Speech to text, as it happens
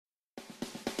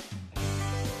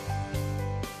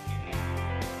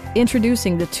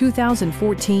Introducing the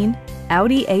 2014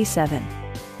 Audi A7.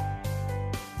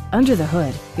 Under the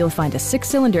hood, you'll find a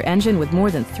 6-cylinder engine with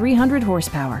more than 300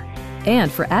 horsepower.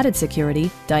 And for added security,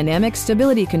 dynamic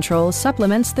stability control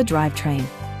supplements the drivetrain.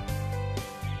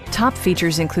 Top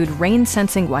features include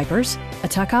rain-sensing wipers, a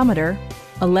tachometer,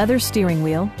 a leather steering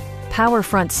wheel, power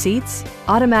front seats,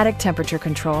 automatic temperature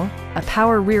control, a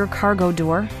power rear cargo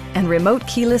door, and remote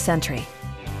keyless entry.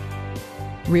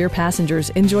 Rear passengers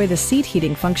enjoy the seat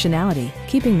heating functionality,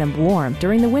 keeping them warm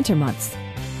during the winter months.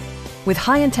 With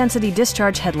high-intensity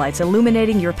discharge headlights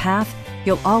illuminating your path,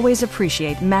 you'll always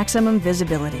appreciate maximum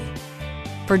visibility.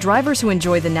 For drivers who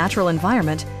enjoy the natural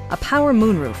environment, a power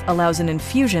moonroof allows an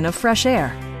infusion of fresh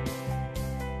air.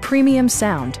 Premium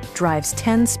sound drives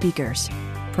 10 speakers,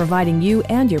 providing you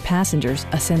and your passengers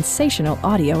a sensational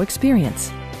audio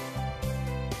experience.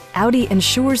 Audi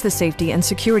ensures the safety and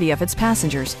security of its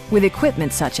passengers with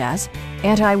equipment such as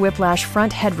anti-whiplash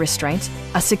front head restraints,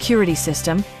 a security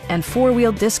system, and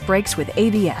 4-wheel disc brakes with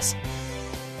ABS.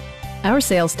 Our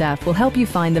sales staff will help you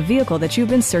find the vehicle that you've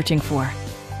been searching for.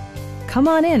 Come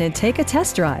on in and take a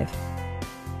test drive.